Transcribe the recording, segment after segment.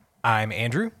I'm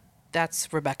Andrew.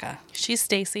 That's Rebecca. She's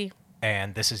Stacy.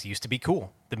 And this is Used to Be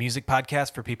Cool, the music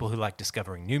podcast for people who like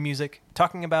discovering new music,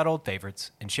 talking about old favorites,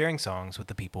 and sharing songs with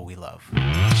the people we love.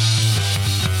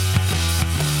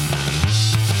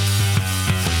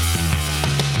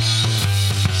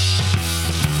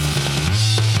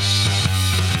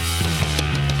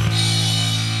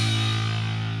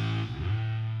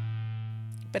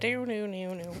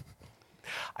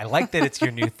 I like that it's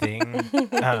your new thing.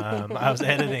 I was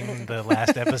editing the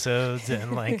last episodes,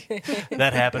 and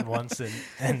that happened once,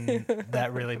 and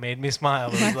that really made me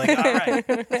smile. It was like, all right,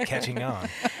 it's catching on.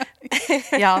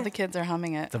 Yeah, all the kids are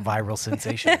humming it. It's a viral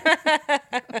sensation.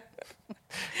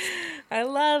 I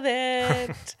love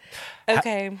it.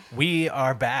 Okay. We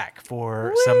are back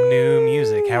for some new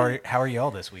music. How are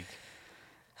y'all this week?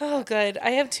 Oh, good.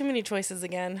 I have too many choices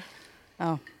again.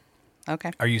 Oh.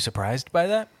 Okay. Are you surprised by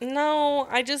that? No,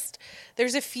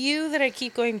 there's a few that I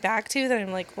keep going back to that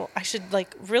I'm like, well, I should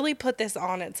really put this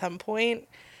on at some point,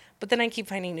 but then I keep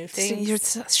finding new things.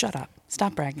 Shut up.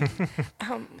 Stop bragging.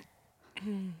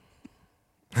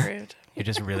 Rude. You're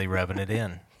just really rubbing it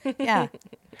in. Yeah.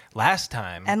 Last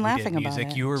time and we laughing did music,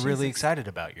 about it. you were really Jesus. excited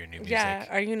about your new music. Yeah.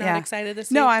 Are you not excited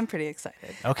this week? No, I'm pretty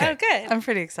excited. Okay. Oh, good. I'm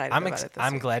pretty excited about it this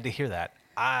I'm week. glad to hear that.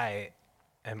 I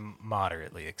am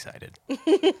moderately excited. We'll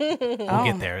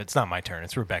get there. It's not my turn.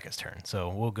 It's Rebecca's turn. So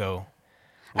we'll go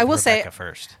with I will Rebecca say,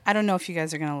 first. I don't know if you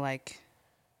guys are going to like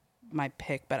my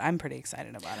pick, but I'm pretty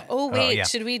excited about it. Oh, wait. Yeah.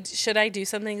 Should I do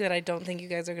something that I don't think you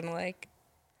guys are going to like?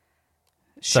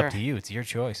 It's Sure. up to you. It's your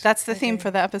choice. That's the theme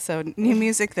for the episode. New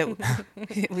music that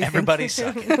we Everybody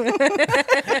suck.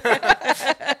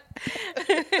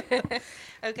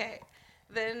 Okay.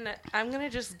 Then I'm going to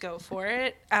just go for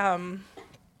it.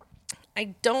 I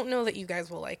don't know that you guys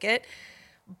will like it,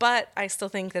 but I still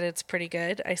think that it's pretty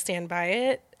good. I stand by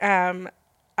it.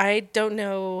 I don't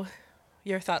know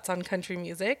your thoughts on country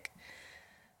music.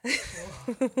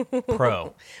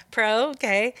 Pro.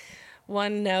 Okay.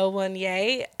 One no, one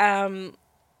yay.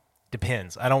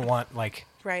 Depends. I don't want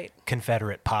Right.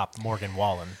 Confederate pop Morgan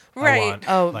Wallen. Right.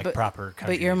 I want proper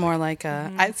country But you're music. more like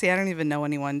a... I don't even know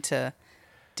anyone to...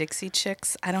 Dixie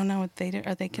Chicks. I don't know what they do.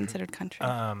 Are they considered country?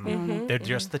 They're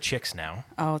just the Chicks now.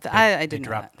 Oh, They I didn't know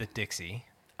dropped that. the Dixie.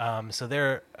 So there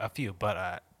are a few,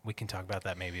 but we can talk about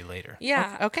that maybe later.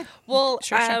 Yeah. Okay. Well,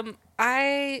 Sure.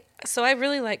 I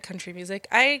really like country music.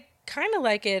 I kind of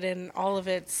like it in all of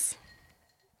its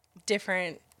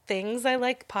different things. I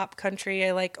like pop country.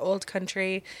 I like old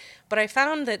country. But I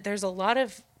found that there's a lot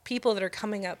of people that are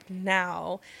coming up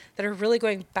now that are really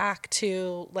going back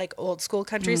to old school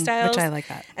country styles. Which I like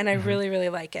that. And I really, really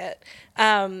like it.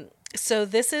 So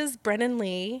this is Brennan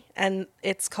Lee, and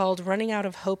it's called Running Out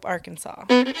of Hope, Arkansas.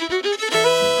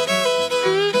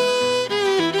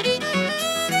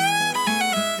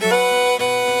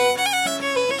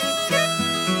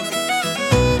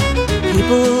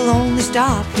 People only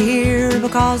stop here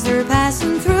because they're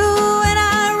passing through, and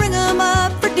I ring them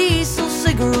up for diesel,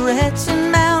 cigarettes,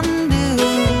 and Mountain Dew.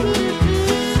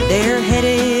 They're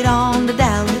headed on to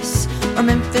Dallas or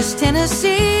Memphis,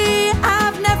 Tennessee.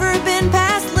 I've never been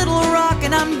past Little Rock,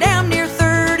 and I'm damn near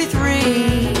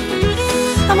 33.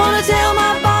 I'm gonna tell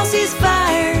my boss he's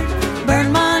fired,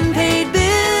 burn my unpaid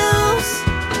bills,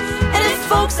 and if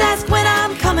folks ask when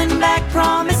I'm coming back,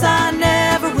 promise I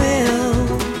never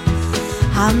will.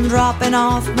 I'm dropping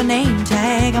off my name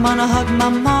tag. I'm gonna hug my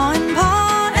ma and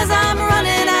pa as I'm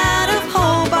running out of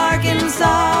Hope,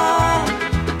 Arkansas.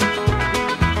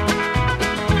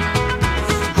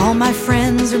 All my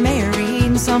friends are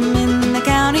married, some in the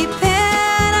county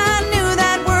pen. I knew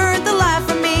that word, the life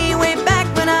for me, way back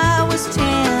when I was 10.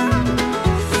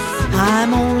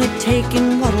 I'm only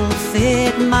taking what'll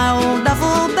fit in my old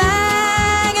duffel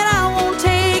bag, and I won't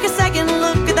take a second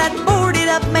look at that boarded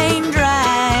up main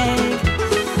drag.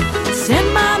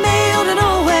 Send my mail to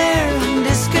nowhere,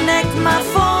 disconnect my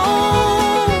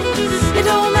phone. It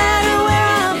don't matter where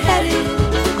I'm headed,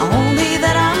 only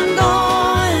that I'm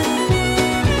gone.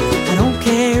 I don't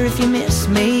care if you miss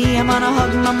me, I'm gonna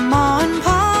hug my ma and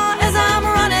pa as I'm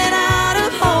running out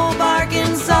of Hope,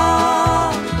 Arkansas.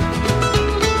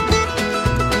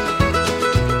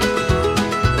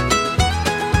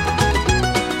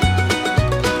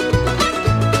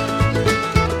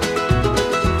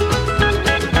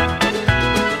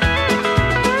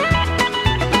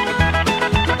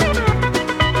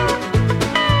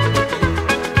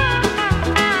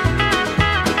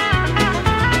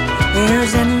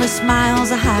 There's endless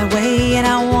miles of highway, and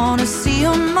I wanna see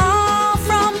 'em all,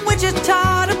 from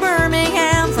Wichita to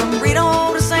Birmingham, from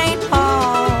Reno to St.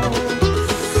 Paul.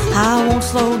 I won't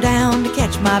slow down to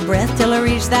catch my breath till I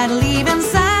reach that leaving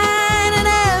sign, and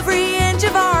every inch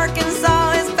of Arkansas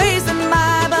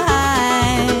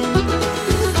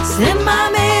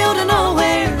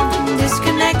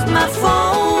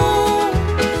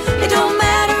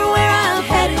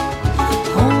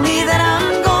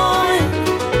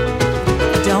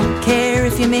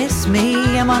if you miss me.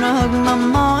 I'm gonna hug my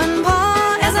ma and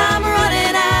pa as I'm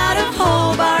running out of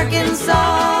Hope,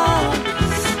 Arkansas.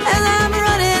 As I'm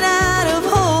running out of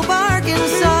Hope,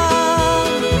 Arkansas.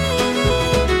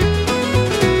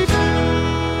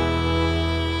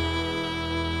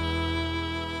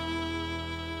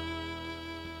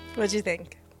 What'd you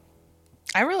think?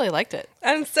 I really liked it.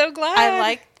 I'm so glad. I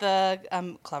liked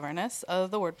the cleverness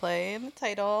of the wordplay in the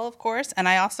title, of course, and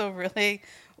I also really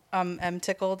am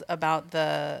tickled about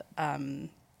the.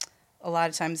 A lot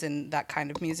of times in that kind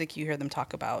of music, you hear them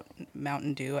talk about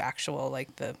Mountain Dew, actual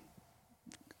like the.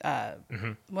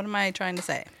 What am I trying to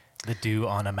say? The dew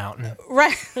on a mountain.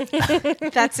 Right.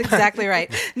 That's exactly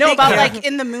right. No, about like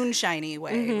in the moonshiny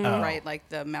way, right? Like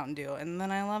the Mountain Dew. And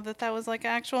then I love that that was like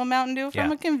actual Mountain Dew from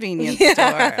Yeah. a convenience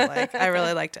store. Like I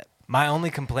really liked it. My only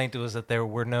complaint was that there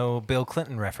were no Bill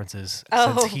Clinton references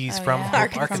Oh. since he's from yeah.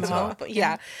 Hope, Arkansas. But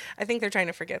yeah, I think they're trying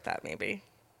to forget that maybe.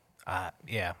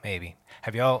 Yeah, maybe.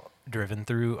 Have y'all driven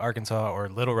through Arkansas or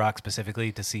Little Rock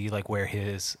specifically to see like where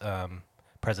his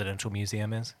presidential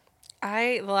museum is?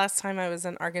 The last time I was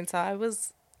in Arkansas, I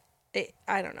was,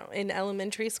 I don't know, in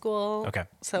elementary school. Okay.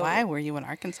 So Why were you in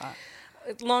Arkansas?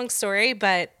 long story,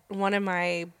 but one of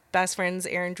my best friends,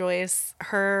 Erin Joyce,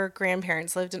 her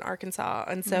grandparents lived in Arkansas,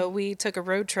 and so we took a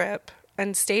road trip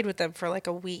and stayed with them for like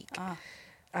a week.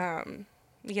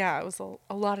 Yeah, it was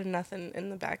a lot of nothing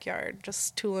in the backyard,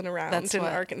 just tooling around in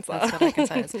Arkansas. That's what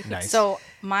Arkansas is. Nice. So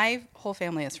my whole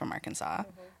family is from Arkansas.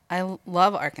 I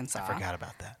love Arkansas. I forgot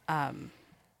about that.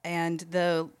 And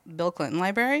the Bill Clinton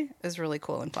Library is really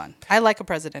cool and fun. I like a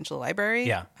presidential library.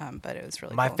 Yeah. But it was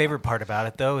really My cool. favorite part about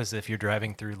it, though, is if you're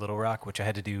driving through Little Rock, which I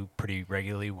had to do pretty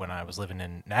regularly when I was living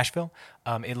in Nashville,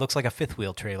 it looks like a fifth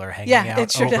wheel trailer hanging Yeah, out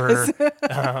it sure over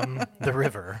does. the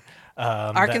river.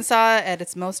 Arkansas at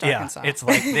its most Arkansas. Yeah, it's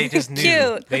like they just knew.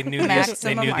 Cute. They knew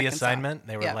Maximum the Arkansas. assignment.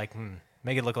 They were Yeah. like,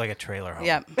 make it look like a trailer home.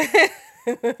 Yeah.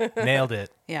 Nailed it.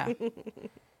 Yeah.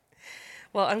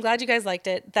 Well, I'm glad you guys liked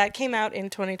it. That came out in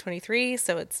 2023,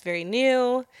 so it's very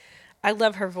new. I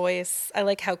love her voice. I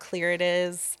like how clear it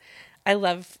is. I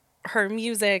love her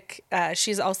music.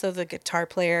 She's also the guitar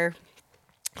player.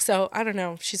 So, I don't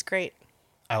know. She's great.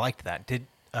 I liked that.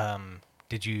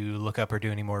 Did you look up or do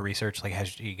any more research? Like, has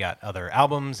she got other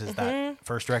albums? Is that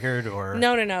first record or?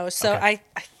 No. So Okay.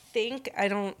 I think, I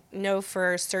don't know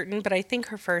for certain, but I think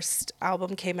her first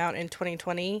album came out in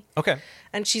 2020. Okay.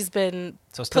 And she's been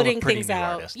So still a putting pretty things new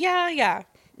out. artist. Yeah.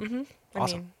 Mm-hmm.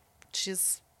 Awesome. I mean,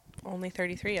 she's only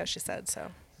 33, as she said,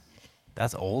 so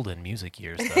That's old in music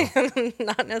years, though.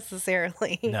 not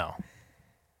necessarily. No.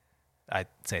 I'd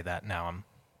say that now.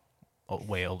 I'm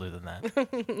way older than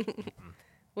that.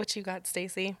 What you got,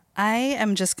 Stacy?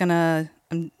 I'm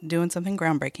doing something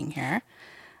groundbreaking here.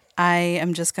 I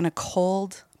am just going to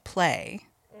cold play.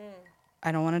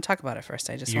 I don't want to talk about it first.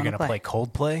 I just You're want to going to play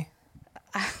Coldplay?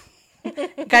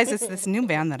 Guys, it's this new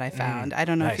band that I found. I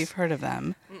don't know nice. if you've heard of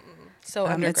them. So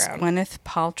It's underground. Gwyneth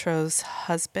Paltrow's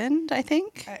husband, I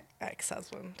think.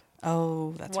 Ex-husband.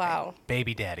 Oh, that's Wow.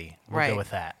 Baby Daddy. We'll right. go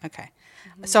with that. Okay.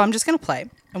 So I'm just going to play,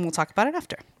 and we'll talk about it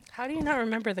after. How do you not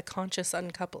remember the conscious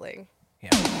uncoupling? Yeah.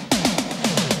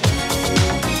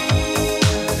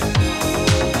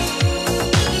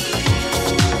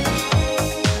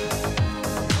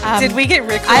 Did we get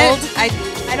Rick I rolled?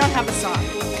 don't have a song.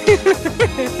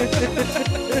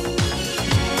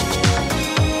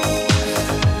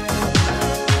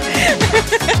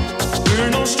 We're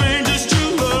no strangers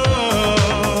to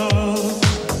love.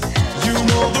 You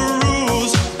know the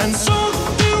rules, and so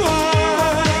do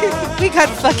I. We got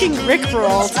fucking Rick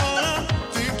rolled. What I'm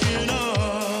thinking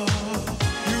of.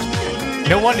 You wouldn't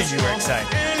No wonder you were excited.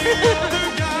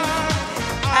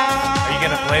 Are you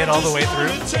going to play it all the way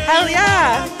through? Hell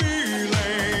yeah.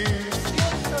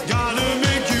 gotta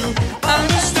make you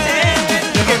understand.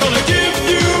 Never gonna give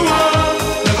you up.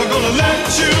 Never gonna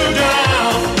let you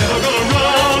down. Never gonna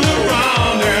run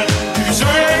around and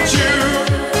desert you.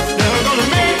 Never gonna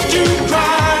make you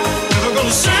cry. Never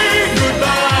gonna say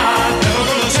goodbye. Never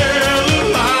gonna tell a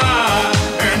lie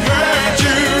and hurt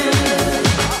you.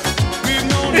 We've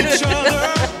known each other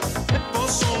for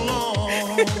so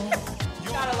long.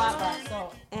 Got a lot left, so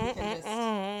you can just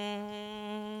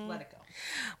let it go.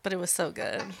 But it was so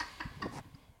good.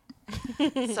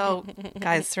 So,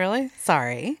 guys, really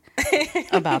sorry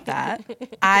about that.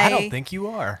 I don't think you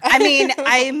are. I mean,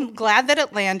 I'm glad that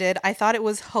it landed. I thought it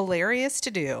was hilarious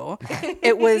to do.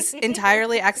 It was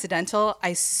entirely accidental.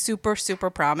 I super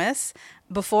promise.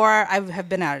 Before I have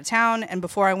been out of town, and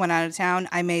before I went out of town,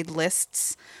 I made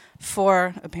lists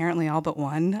for apparently all but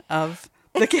one of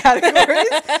the categories.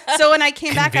 So when I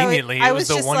came back, Conveniently, I it was was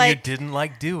the just one like, you didn't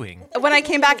like doing. when I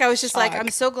came back, I was just like, I'm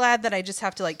so glad that I just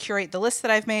have to like curate the list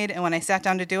that I've made. And when I sat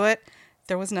down to do it,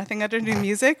 there was nothing under new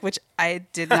music, which I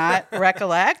did not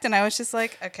recollect. And I was just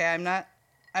like, okay, I'm not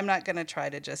going to try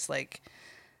to just like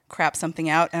crap something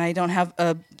out. And I don't have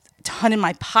a ton in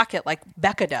my pocket like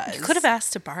Becca does. You could have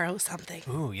asked to borrow something.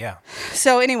 Ooh, yeah.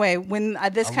 So anyway, when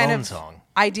this A kind lone of song.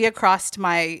 idea crossed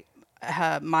my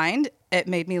mind, it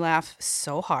made me laugh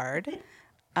so hard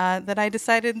that I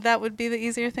decided that would be the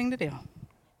easier thing to do.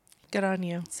 Good on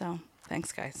you. So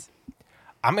thanks, guys.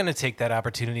 I'm going to take that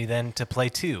opportunity then to play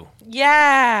 2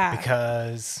 Yeah.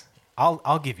 because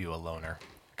I'll give you a loner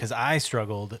because I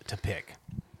struggled to pick.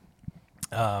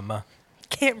 Can't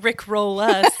Rickroll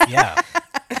us. Yeah.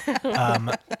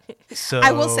 So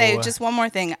I will say just one more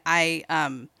thing.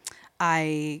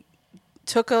 I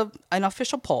took an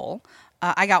official poll.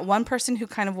 I got one person who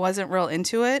kind of wasn't real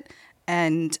into it,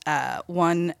 and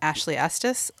one Ashley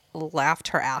Estes laughed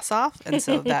her ass off, and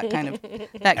so that kind of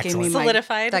gave me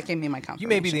Solidified. that gave me my confirmation. you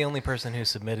may be the only person who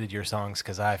submitted your songs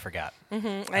because I forgot.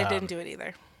 I didn't do it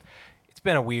either. It's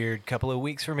been a weird couple of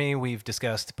weeks for me. We've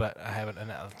discussed, but I haven't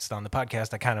announced on the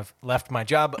podcast. I kind of left my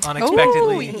job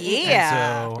unexpectedly. Ooh,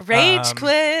 yeah. And so, Rage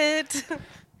quit.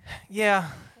 Yeah,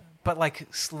 but like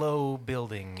slow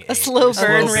building. A slow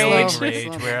burn building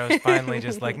rage. where I was finally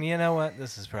just like, you know what?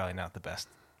 This is probably not the best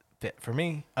fit for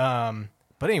me.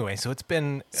 But anyway, so it's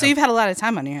been... So you've had a lot of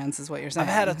time on your hands, is what you're saying.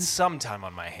 I've had some time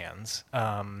on my hands.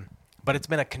 But it's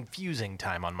been a confusing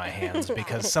time on my hands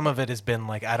because some of it has been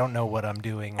like, I don't know what I'm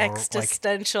doing. Or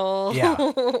Existential.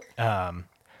 like, yeah.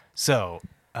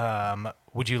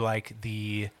 Would you like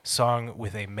the song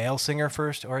with a male singer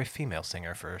first or a female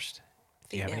singer first?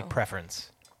 Do you have any Female. preference?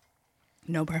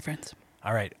 No preference.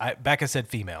 All right. Becca said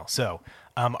female. So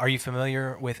are you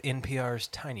familiar with NPR's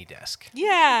Tiny Desk?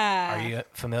 Yeah. Are you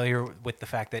familiar with the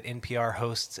fact that NPR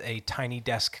hosts a Tiny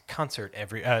Desk contest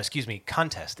every year?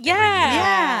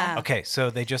 Yeah. Okay, so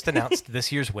they just announced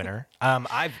this year's winner.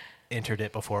 I've entered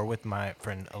it before with my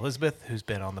friend Elizabeth, who's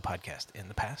been on the podcast in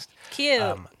the past. Cute.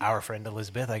 Our friend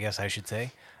Elizabeth, I guess I should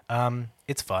say.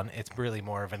 It's fun. It's really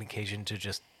more of an occasion to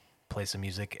just play some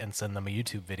music and send them a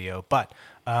YouTube video. But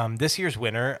this year's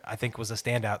winner, I think, was a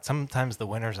standout. Sometimes the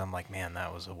winners, I'm like, man,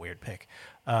 that was a weird pick.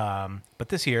 But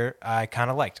this year, I kind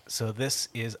of liked. So this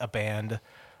is a band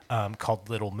called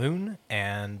Little Moon,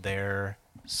 and their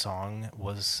song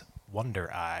was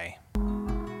Wonder Eye.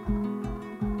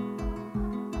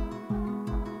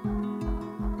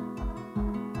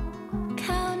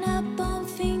 Count up on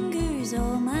fingers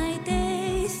all my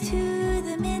days to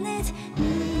the minute.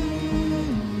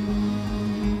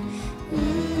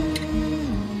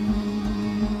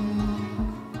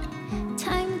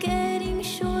 Time getting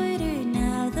shorter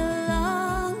now, the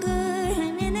longer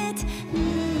I'm in it.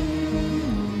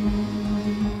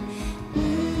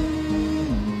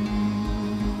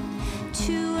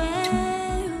 To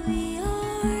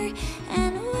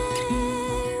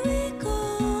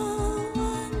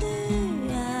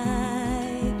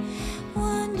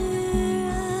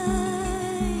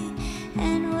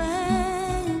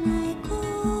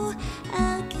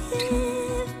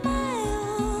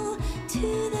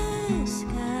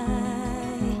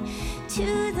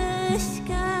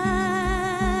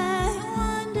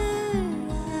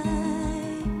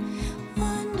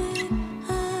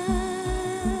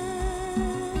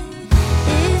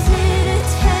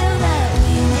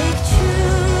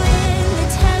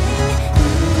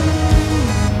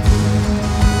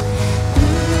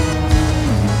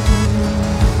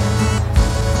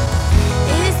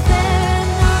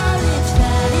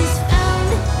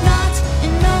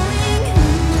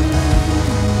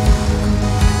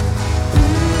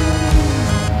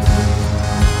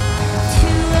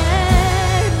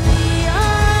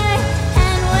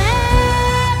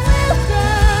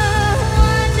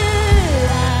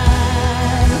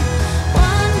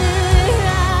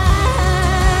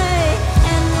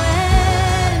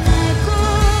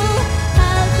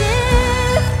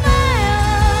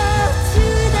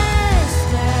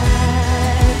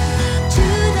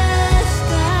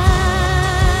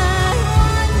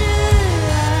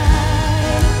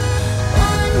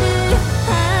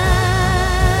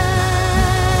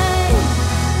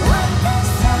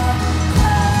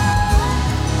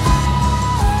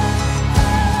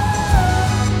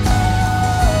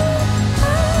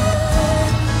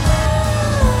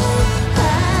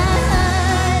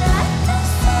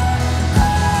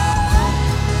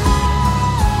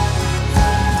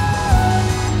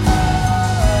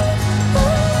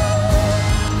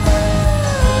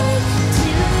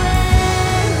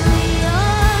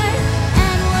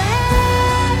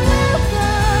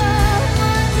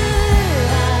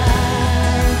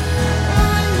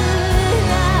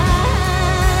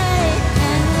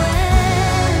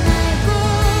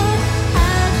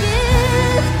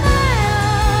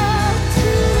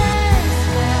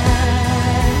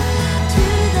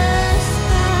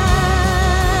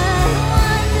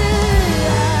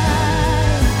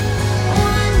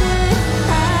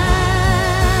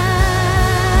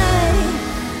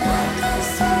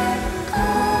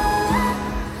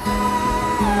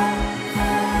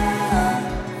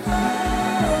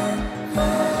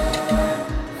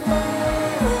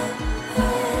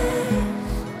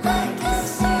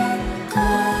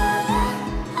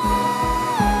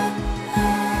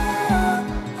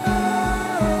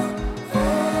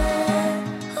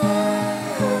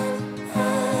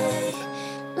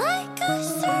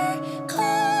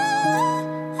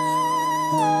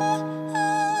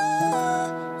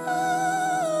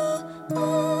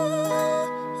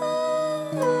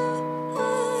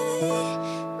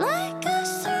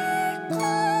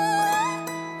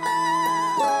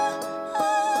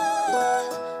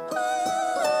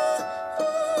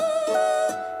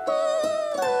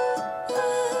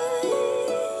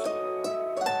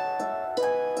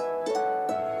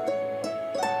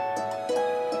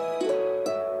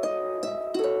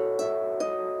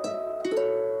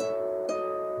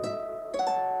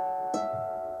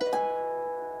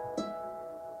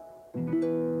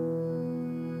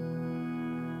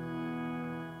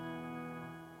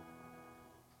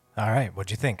All right. What'd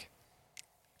you think?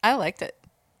 I liked it.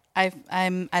 I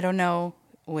don't know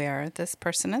where this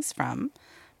person is from,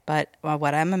 but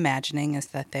what I'm imagining is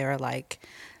that they are like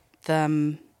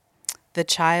the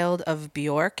child of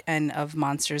Bjork and of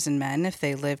Monsters and Men if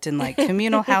they lived in like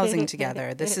communal housing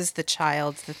together. This is the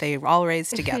child that they all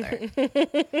raised together.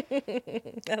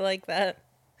 I like that.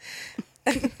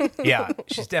 Yeah,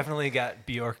 she's definitely got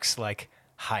Bjork's like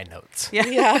high notes,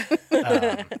 Yeah.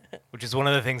 which is one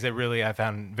of the things that really I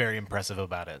found very impressive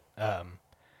about it.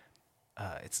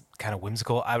 It's kind of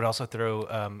whimsical. I would also throw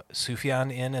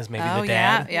Sufjan in as maybe Oh, the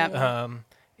yeah, dad yeah.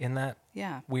 In that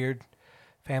Yeah. weird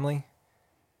family.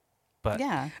 But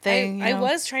Yeah. I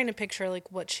was trying to picture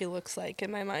like what she looks like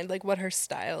in my mind, like what her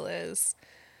style is.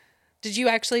 Did you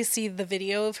actually see the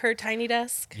video of her tiny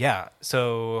desk? yeah,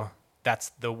 so that's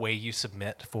the way you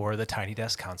submit for the Tiny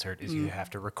Desk concert is you have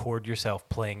to record yourself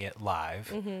playing it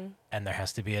live, and there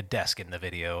has to be a desk in the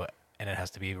video, and it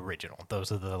has to be original.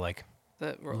 Those are the like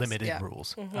the rules. limited Yeah.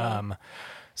 rules.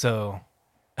 So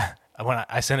when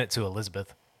I sent it to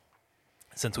Elizabeth,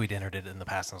 since we'd entered it in the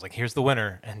past, and I was like, "Here's the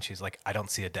winner," and she's like, "I don't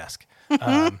see a desk."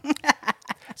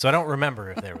 So I don't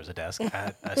remember if there was a desk.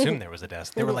 I assume there was a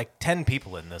desk. There were like 10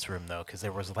 people in this room though, because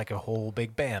there was like a whole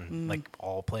big band, like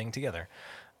all playing together.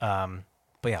 But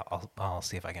yeah, I'll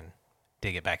see if I can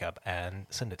dig it back up and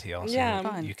send it to y'all. So Yeah,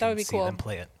 fun. you that can would be see cool. them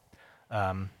play it.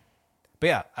 But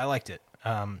yeah, I liked it.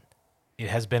 It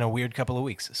has been a weird couple of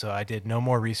weeks, so I did no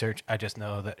more research. I just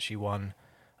know that she won.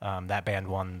 That band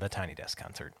won the Tiny Desk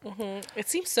concert. It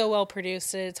seems so well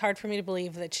produced. It's hard for me to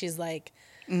believe that she's like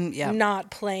Yeah.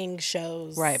 not playing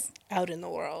shows Right. out in the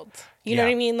world. You know what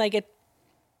Yeah. I mean? Like it.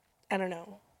 I don't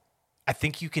know. I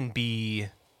think you can be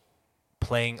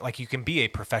playing, like you can be a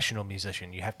professional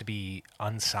musician. You have to be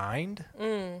unsigned,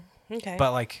 Okay.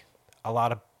 but like a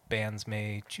lot of bands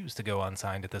may choose to go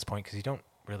unsigned at this point because you don't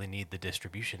really need the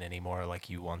distribution anymore like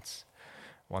you once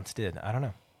did. I don't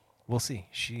know. We'll see.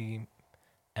 She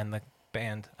and the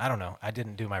band, I don't know. I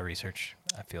didn't do my research.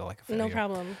 I feel like a failure. no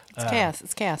problem. It's chaos.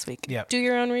 It's chaos week. Yeah. Do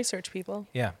your own research, people.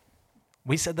 Yeah.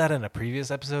 We said that in a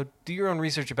previous episode. Do your own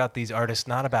research about these artists,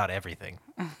 not about everything.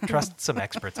 Trust some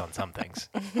experts on some things.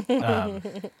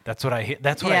 That's what I hear.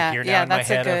 That's what I Yeah, hear now yeah, in my that's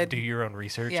a head good- of do your own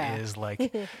research Yeah. is like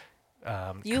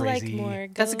You crazy like more.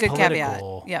 That's a go. good caveat.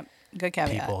 Political Yep. Good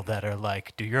caveat. people that are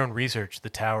like, do your own research. The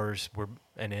towers were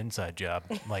an inside job.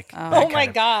 Like, that Oh my kind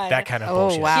of- God. that kind of Oh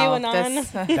bullshit. wow.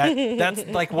 QAnon. This, That's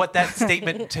like what that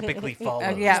statement typically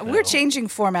follows. yeah, we're though. changing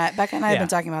format. Becca and I have Yeah. been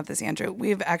talking about this, Andrew.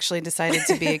 We've actually decided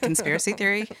to be a conspiracy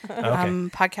theory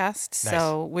podcast.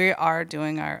 So we are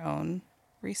doing our own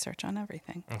research on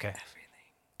everything. Okay.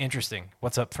 Interesting.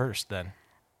 What's up first then?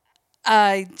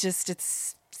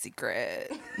 It's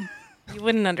secret. You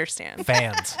wouldn't understand.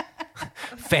 Fans.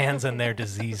 Fans and their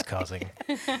disease causing.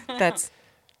 That's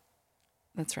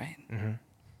right.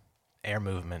 Air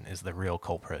movement is the real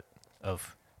culprit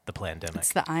of the pandemic.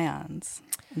 It's the ions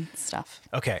and stuff.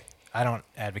 Okay. I don't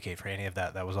advocate for any of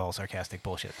that. That was all sarcastic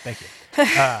bullshit. Thank you.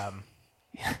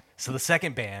 So the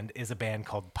second band is a band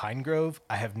called Pine Grove.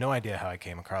 I have no idea how I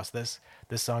came across this.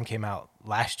 This song came out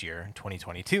last year in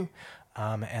 2022.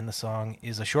 And the song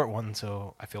is a short one,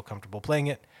 so I feel comfortable playing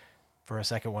it for a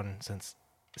second one since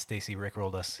Stacy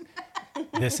rickrolled us.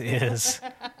 This is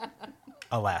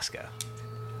Alaska.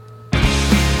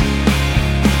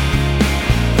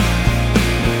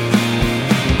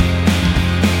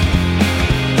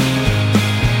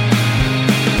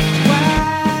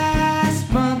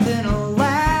 Last month in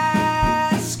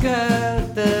Alaska,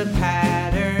 the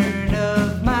pattern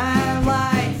of my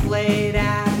life laid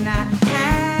out, and I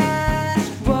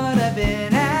asked what I've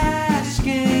been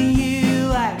asking you,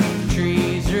 like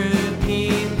trees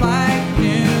repeat like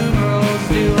numerals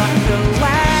do, like the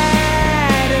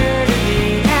ladder to the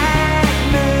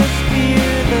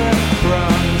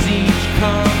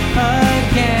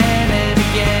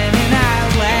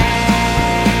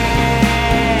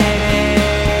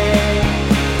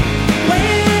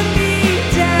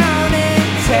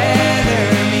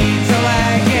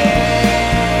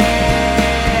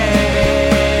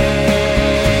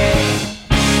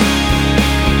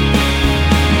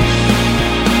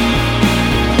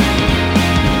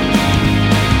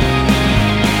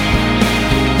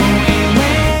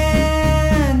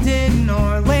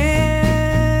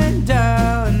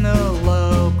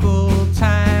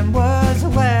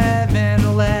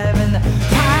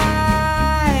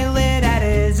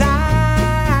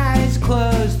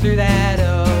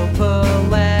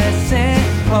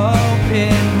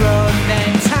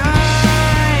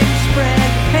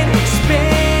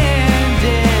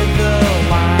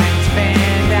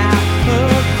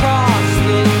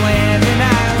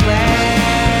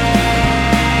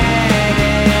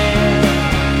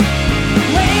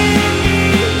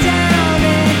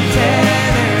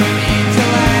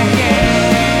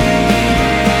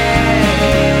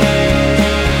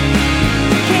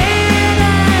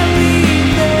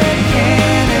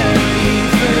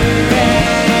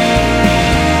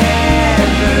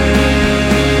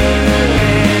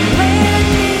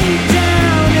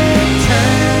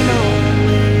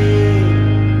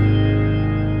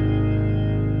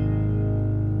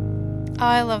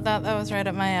right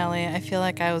up my alley. I feel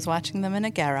like I was watching them in a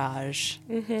garage.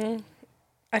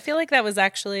 I feel like that was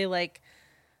actually like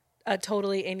a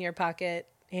totally in your pocket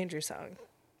Andrew song.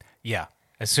 Yeah.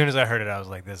 As soon as I heard it, I was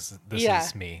like, this Yeah.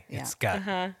 is me. Yeah. It's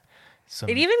got some...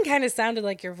 It even kind of sounded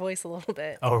like your voice a little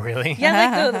bit. Oh, really?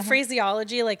 Yeah, like the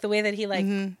phraseology, like the way that he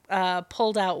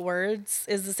pulled out words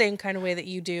is the same kind of way that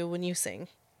you do when you sing.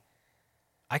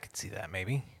 I could see that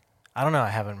maybe. I don't know. I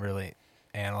haven't really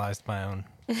analyzed my own.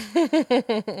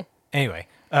 Anyway,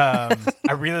 I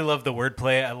really love the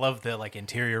wordplay. I love the like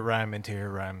interior rhyme.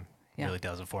 Yeah. Really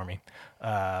does it for me.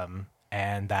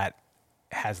 And that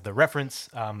has the reference.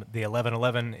 The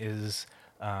 1111 is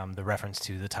the reference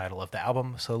to the title of the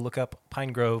album. So look up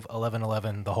Pine Grove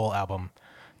 1111. The whole album,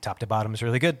 top to bottom, is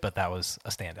really good. But that was a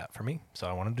standout for me. So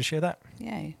I wanted to share that.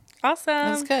 Yay. Awesome.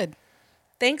 That was good.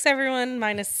 Thanks, everyone,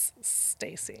 minus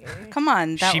Stacy. Come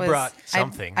on. She brought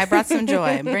something. I brought some joy.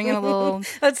 I'm bringing a little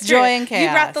That's joy true. and chaos. You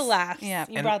brought the laughs. Yeah.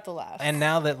 You brought the laughs. And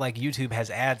now that like YouTube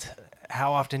has ads,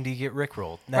 how often do you get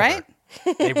Rickrolled? Never. Right?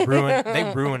 They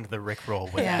ruined the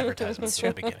Rickroll with advertisements from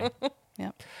the beginning.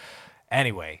 Yep.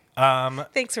 Anyway,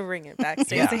 Thanks for bringing it back,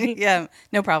 Stacy. Yeah.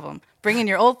 No problem. Bringing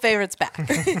your old favorites back.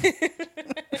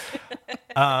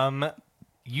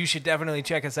 you should definitely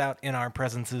check us out in our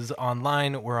presences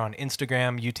online. We're on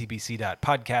Instagram,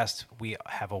 utbc.podcast. We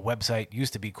have a website,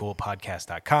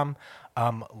 used-to-be-cool-podcast.com.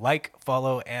 Like,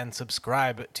 follow, and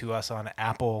subscribe to us on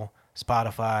Apple,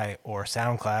 Spotify, or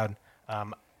SoundCloud.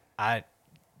 I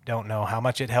don't know how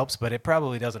much it helps, but it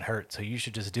probably doesn't hurt, so you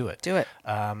should just do it. Do it.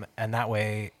 And that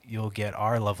way you'll get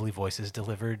our lovely voices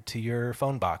delivered to your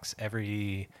phone box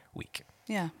every week.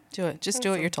 Yeah. Do it. Just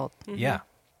do what you're told. Yeah.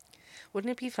 Wouldn't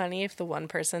it be funny if the one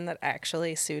person that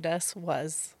actually sued us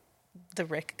was the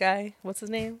Rick guy? What's his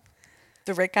name?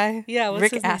 The Rick guy? Yeah, what's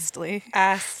Rick his name?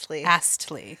 Astley.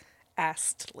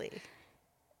 Astley.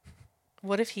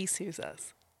 What if he sues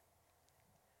us?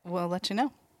 We'll let you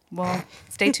know. Well,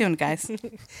 stay tuned, guys.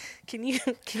 Can you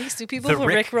sue people The for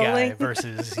Rick Rick guy rolling?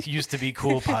 versus Used to Be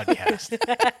Cool podcast.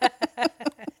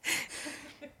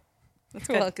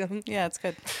 You're welcome. Yeah, it's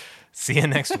good. See you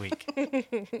next week.